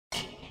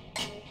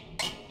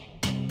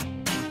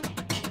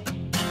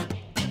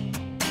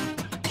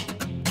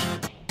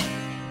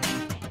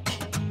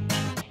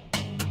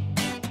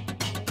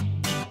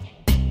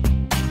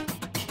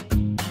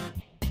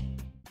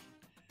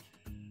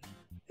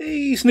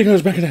Hey,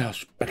 Sneekylinux back in the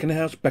house. Back in the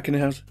house, back in the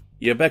house.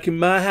 You're back in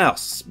my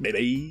house,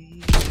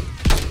 baby.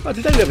 Right,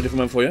 today we have a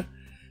different one for you.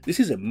 This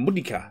is a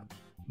Modica.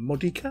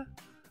 Modica?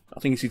 I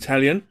think it's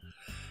Italian.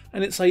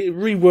 And it's a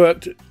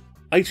reworked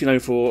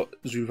 1804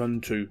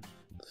 Zuruntu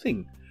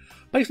thing.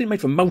 Basically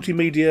made for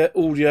multimedia,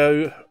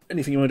 audio,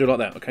 anything you want to do like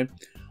that, okay?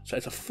 So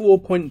it's a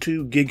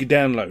 4.2 gig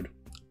download.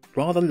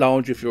 Rather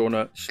large if you're on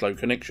a slow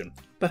connection.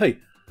 But hey,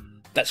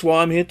 that's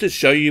why I'm here, to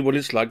show you what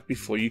it's like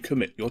before you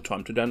commit your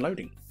time to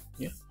downloading.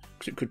 Yeah,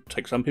 because it could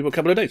take some people a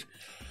couple of days.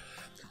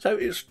 So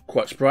it's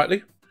quite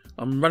sprightly.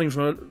 I'm running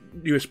from a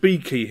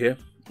USB key here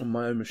on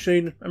my own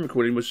machine. I'm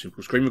recording with a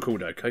simple screen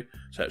recorder, okay?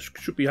 So it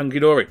should be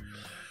hunky-dory.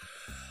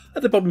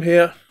 At the bottom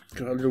here,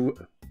 got a little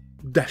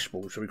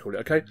dashboard, shall we call it,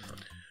 okay?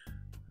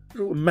 A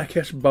little Mac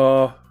S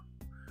bar,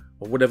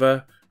 or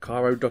whatever,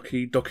 Caro,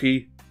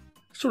 Docky,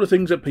 sort of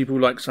things that people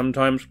like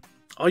sometimes.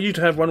 I used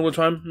to have one all the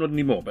time, not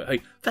anymore, but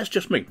hey, that's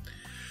just me.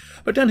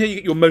 But down here you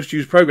get your most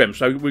used programs.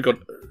 So we've got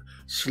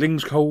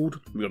Slings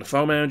Cold, we've got a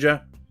file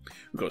manager,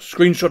 we've got a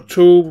screenshot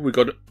tool, we've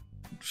got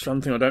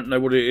something, I don't know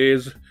what it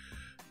is,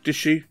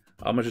 Dishy,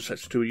 I must have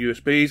set to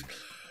USBs,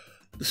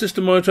 the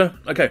system monitor,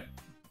 okay.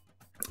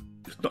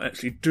 It's not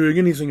actually doing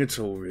anything at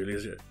all, really,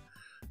 is it?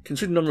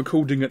 Considering I'm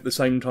recording at the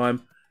same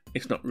time,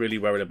 it's not really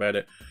worried about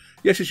it.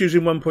 Yes, it's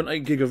using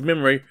 1.8 gig of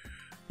memory.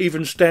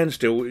 Even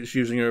standstill, it's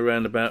using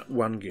around about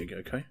 1 gig,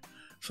 okay?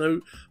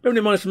 So, bearing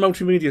in mind it's a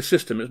multimedia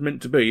system, it's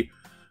meant to be,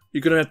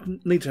 you're going to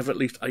need to have at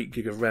least 8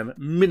 gig of RAM,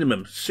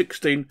 minimum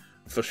 16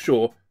 for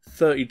sure,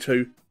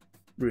 32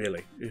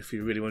 really, if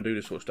you really want to do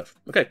this sort of stuff.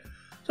 Okay,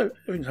 so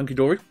everything's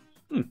hunky-dory.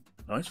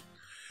 Nice.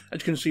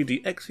 As you can see,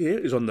 the X here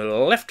is on the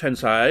left-hand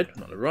side,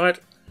 not the right.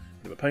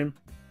 Bit of a pain.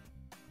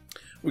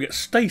 We get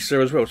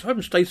Stacer as well, so I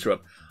haven't Stacer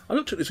up. I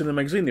looked at this in a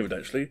magazine the other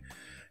day, actually.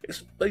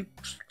 They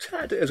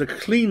tagged it as a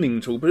cleaning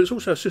tool, but it's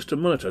also a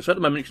system monitor. So at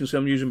the moment you can see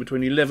I'm using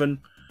between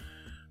 11,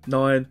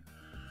 9.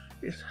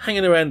 It's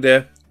hanging around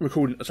there,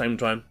 recording at the same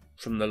time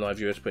from the live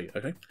USB,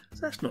 okay?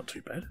 So that's not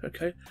too bad,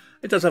 okay?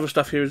 It does have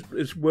stuff here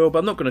as well, but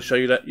I'm not going to show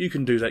you that. You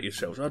can do that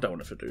yourselves. I don't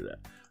want to do that.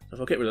 So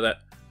if I get rid of that,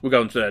 we'll go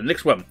on to the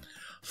next one.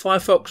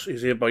 Firefox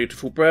is here by your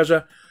default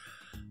browser.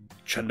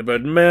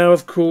 Thunderbird Mail,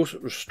 of course.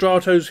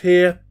 Strato's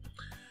here.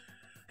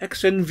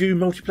 XNView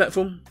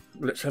multi-platform.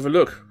 Let's have a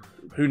look.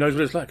 Who knows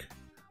what it's like?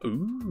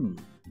 Ooh,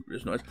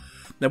 it's nice.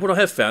 Now, what I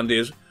have found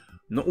is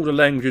not all the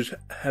languages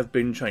have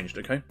been changed,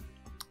 okay?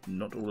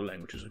 Not all the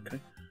languages,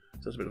 okay?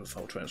 So that's a bit of a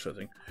file transfer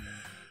thing.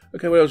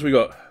 Okay, what else we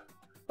got?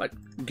 Like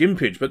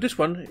Gimpage, but this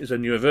one is a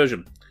newer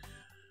version.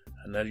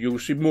 And now you'll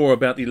see more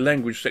about the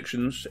language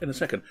sections in a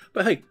second.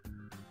 But hey,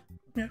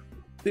 yeah,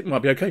 it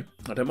might be okay.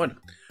 I don't mind.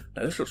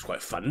 Now, this looks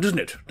quite fun, doesn't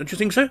it? Don't you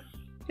think so?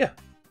 Yeah.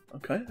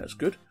 Okay, that's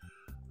good.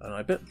 And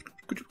I bet,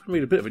 could you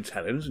read a bit of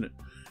Italian, isn't it?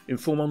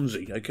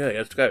 Informonzi. Okay,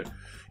 let's go.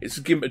 It's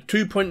a GIMP at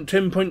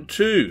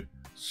 2.10.2.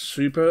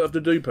 Super of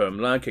the duper. I'm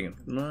liking it.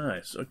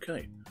 Nice.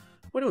 Okay.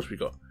 What else we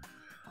got?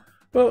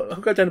 Well,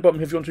 I'll go down the bottom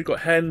here if you want to. We've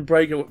got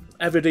Handbrake or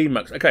Avid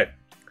Emacs. Okay.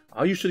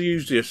 I used to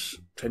use this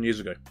 10 years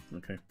ago.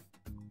 Okay.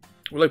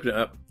 We'll open it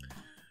up.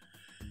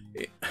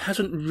 It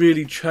hasn't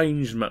really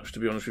changed much, to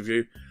be honest with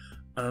you.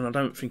 And I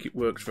don't think it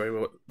works very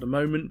well at the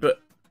moment, but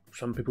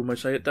some people may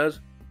say it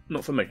does.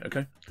 Not for me,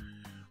 okay?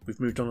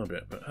 We've moved on a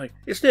bit, but hey,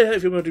 it's there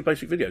if you want to do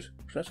basic videos,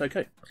 so that's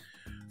okay.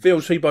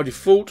 VLC by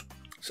default,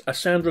 a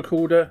sound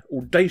recorder,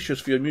 Audacious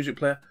for your music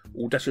player,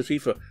 Audacity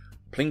for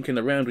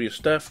plinking around with your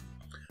stuff.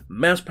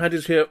 Mousepad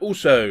is here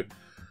also.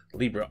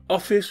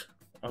 LibreOffice,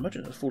 I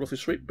imagine that's a full office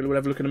suite, but we'll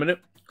have a look in a minute.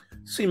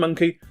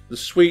 SeaMonkey, the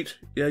suite,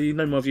 yeah, you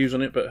know my views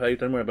on it, but hey,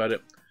 don't worry about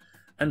it.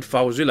 And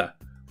FileZilla,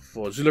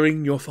 for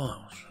zillaing your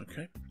files,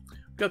 okay?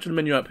 Go to the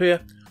menu up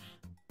here,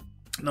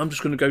 and I'm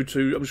just going to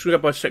go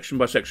by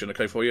section,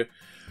 okay, for you.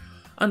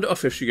 Under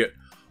Office, you get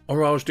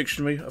Oral's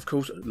Dictionary, of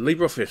course,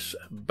 LibreOffice,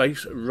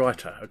 Base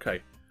Writer,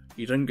 okay.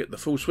 You don't get the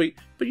full suite,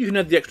 but you can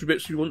add the extra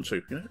bits you want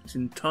to, you know, it's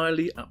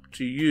entirely up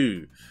to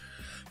you.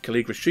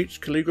 Calligra Sheets,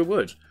 Calligra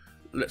Words.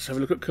 Let's have a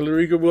look at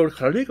Calligra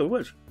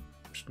Words.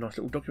 It's a nice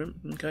little document,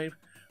 okay.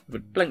 With a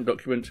blank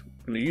document,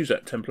 I'm going to use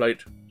that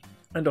template,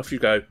 and off you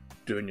go,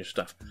 doing your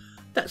stuff.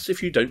 That's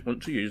if you don't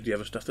want to use the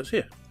other stuff that's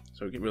here.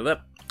 So we'll get rid of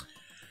that.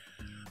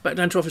 Back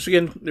down to Office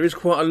again. There is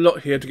quite a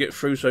lot here to get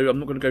through, so I'm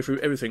not going to go through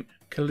everything.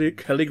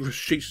 Calligra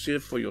Sheets here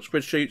for your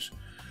spreadsheets.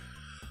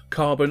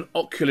 Carbon,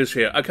 Oculus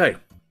here. Okay.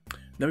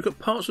 Now we've got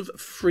parts of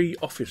free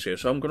Office here,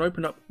 so I'm going to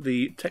open up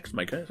the text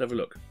maker. Let's have a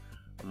look.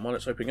 And while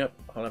it's opening up,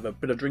 I'll have a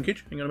bit of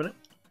drinkage. Hang on a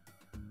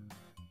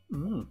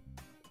minute.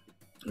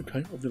 Okay,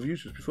 I've never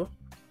used this before.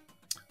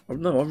 Oh,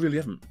 no, I really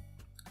haven't.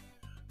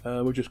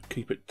 We'll just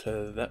keep it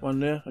to that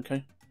one there.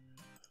 Okay.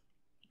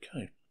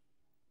 Okay.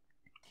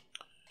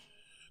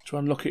 To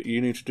unlock it,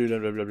 you need to do blah,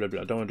 blah, blah, blah,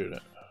 blah. I don't want to do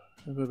that.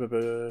 Blah, blah,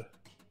 blah.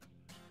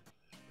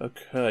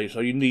 Okay, so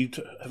you need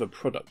to have a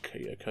product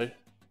key, okay?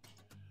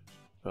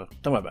 Oh,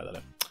 don't worry about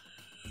that.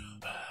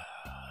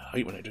 I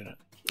hate when they do that.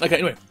 Okay,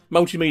 anyway,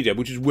 Multimedia,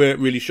 which is where it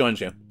really shines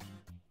here.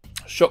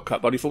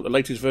 Shortcut, by default, the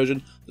latest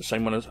version, the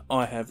same one as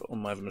I have on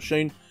my other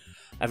machine.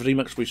 Avid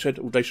Emacs, we said,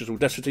 Audacious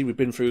Audacity, we've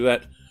been through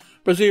that.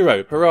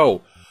 Brasero,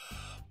 Parole,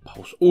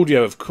 Pulse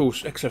Audio, of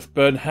course, XF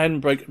Burn,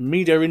 Handbrake,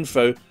 Media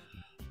Info,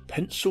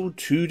 Pencil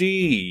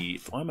 2D.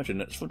 I imagine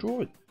that's for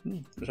drawing.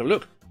 Let's have a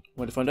look.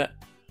 Where to find out?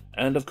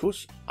 And of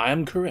course, I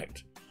am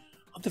correct.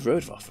 I've never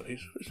heard of half of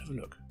these. Let's have a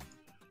look.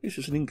 This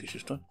is in English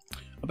this time.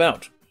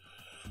 About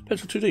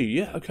Pencil 2D.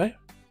 Yeah, okay.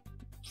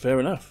 Fair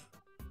enough.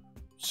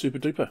 Super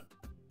duper.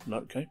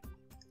 Okay.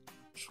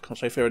 Can't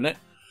say fair in that.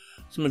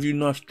 Some of you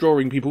nice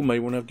drawing people may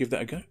want to give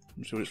that a go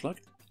and see what it's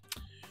like.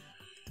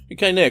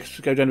 Okay, next,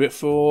 go down a bit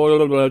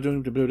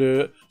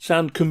for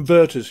sound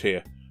converters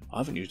here. I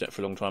haven't used that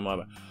for a long time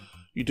either.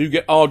 You do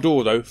get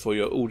Ardor though for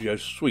your audio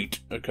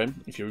suite, okay?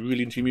 If you're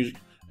really into music,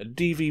 a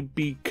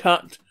DVB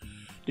cut,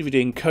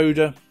 DVD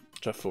encoder,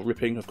 stuff for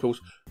ripping, of course,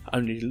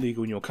 only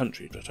legal in your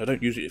country, but I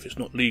don't use it if it's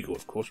not legal,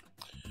 of course.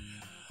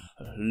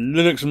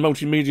 Linux and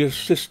multimedia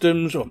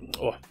systems, or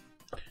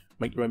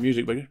make your own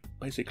music,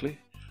 basically.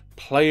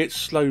 Play it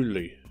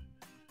slowly.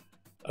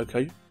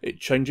 Okay, it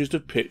changes the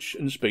pitch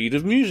and speed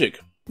of music.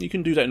 You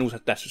can do that in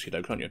Audacity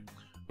though, can't you?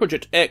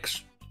 Project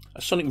X,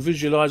 a sonic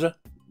visualizer,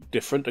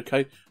 different,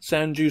 okay.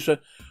 Sound juicer,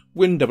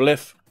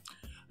 WinFF,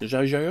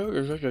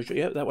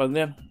 yeah, that one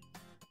there.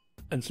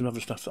 And some other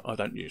stuff that I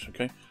don't use,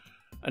 okay.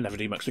 Another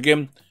Emacs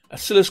again,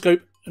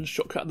 oscilloscope and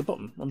shortcut at the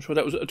bottom. I'm sure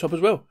that was at the top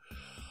as well.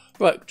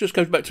 Right, just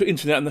go back to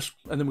internet and then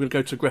we're going to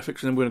go to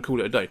graphics and then we're going to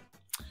call it a day.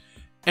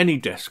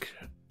 AnyDesk,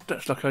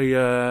 that's like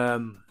a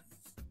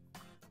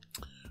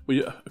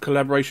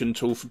collaboration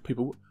tool for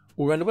people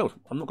all around the world.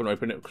 I'm not going to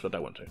open it because I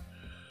don't want to.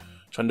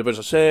 Thunderbird, as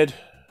I said.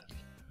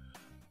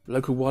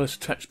 Local wireless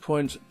attached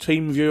points.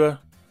 Team viewer.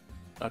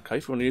 Okay,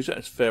 if you want to use it,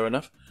 that's fair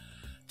enough.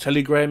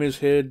 Telegram is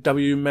here.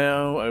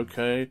 WMail.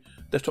 Okay.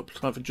 Desktop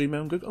client for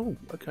Gmail and Google. Oh,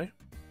 okay.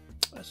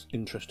 That's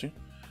interesting.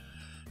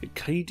 A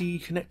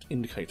KDE Connect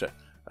indicator.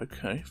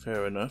 Okay,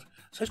 fair enough.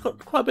 So it's got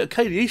quite a bit of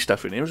KDE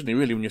stuff in here, isn't it,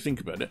 really, when you think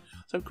about it?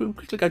 So we'll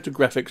quickly go to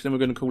graphics, then we're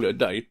going to call it a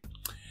day.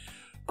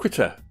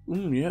 Critter.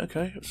 Yeah,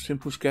 okay.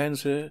 Simple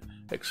scans here.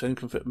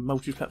 XN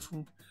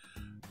multi-platform.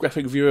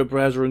 Graphic viewer,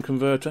 browser and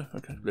converter.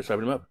 Okay, let's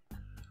open them up.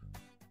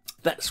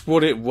 That's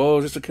what it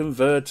was. It's a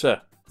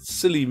converter.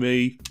 Silly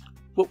me.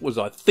 What was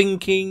I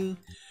thinking?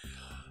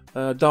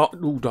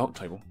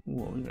 Darktable.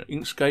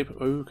 Inkscape.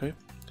 Oh, okay.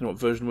 Don't know what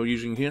version we're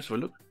using here, so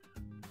look.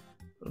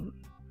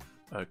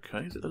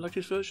 Okay, is it the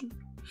latest version?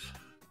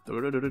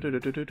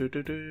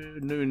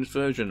 Newest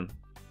version.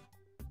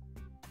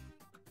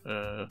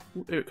 Here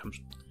it comes.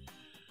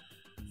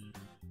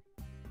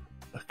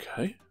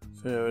 Okay,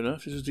 fair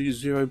enough. This is the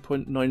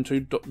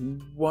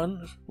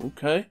 0.92.1.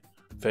 Okay,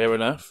 fair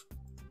enough.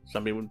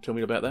 Somebody will tell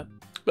me about that.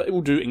 But it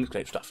will do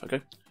Inkscape stuff, okay?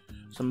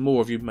 Some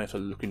more of you may have to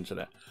look into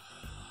that.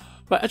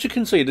 But as you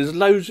can see, there's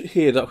loads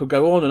here that I could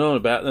go on and on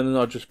about, and then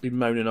I'll just be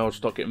moaning, I'll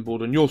start getting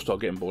bored, and you'll start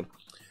getting bored.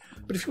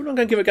 But if you're not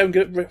going to give it a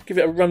go and give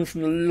it a run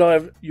from the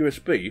live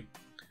USB,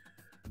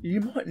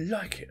 you might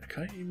like it,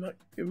 okay? You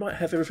might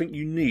have everything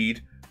you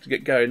need to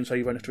get going, so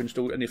you won't have to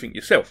install anything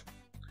yourself.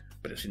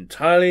 But it's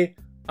entirely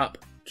up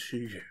to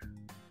you.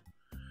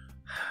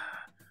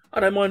 I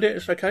don't mind it,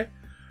 it's okay.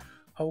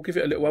 I'll give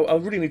it a little while. I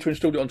really need to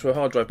install it onto a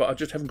hard drive, but I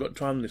just haven't got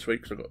time this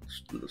week because I've got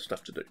little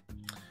stuff to do.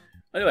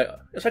 Anyway,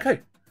 it's okay.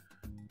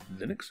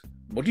 Linux,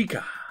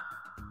 Modica,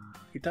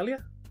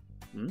 Italia,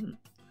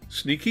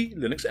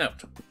 Sneekylinux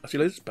out. I'll see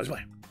you later. Bye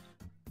bye.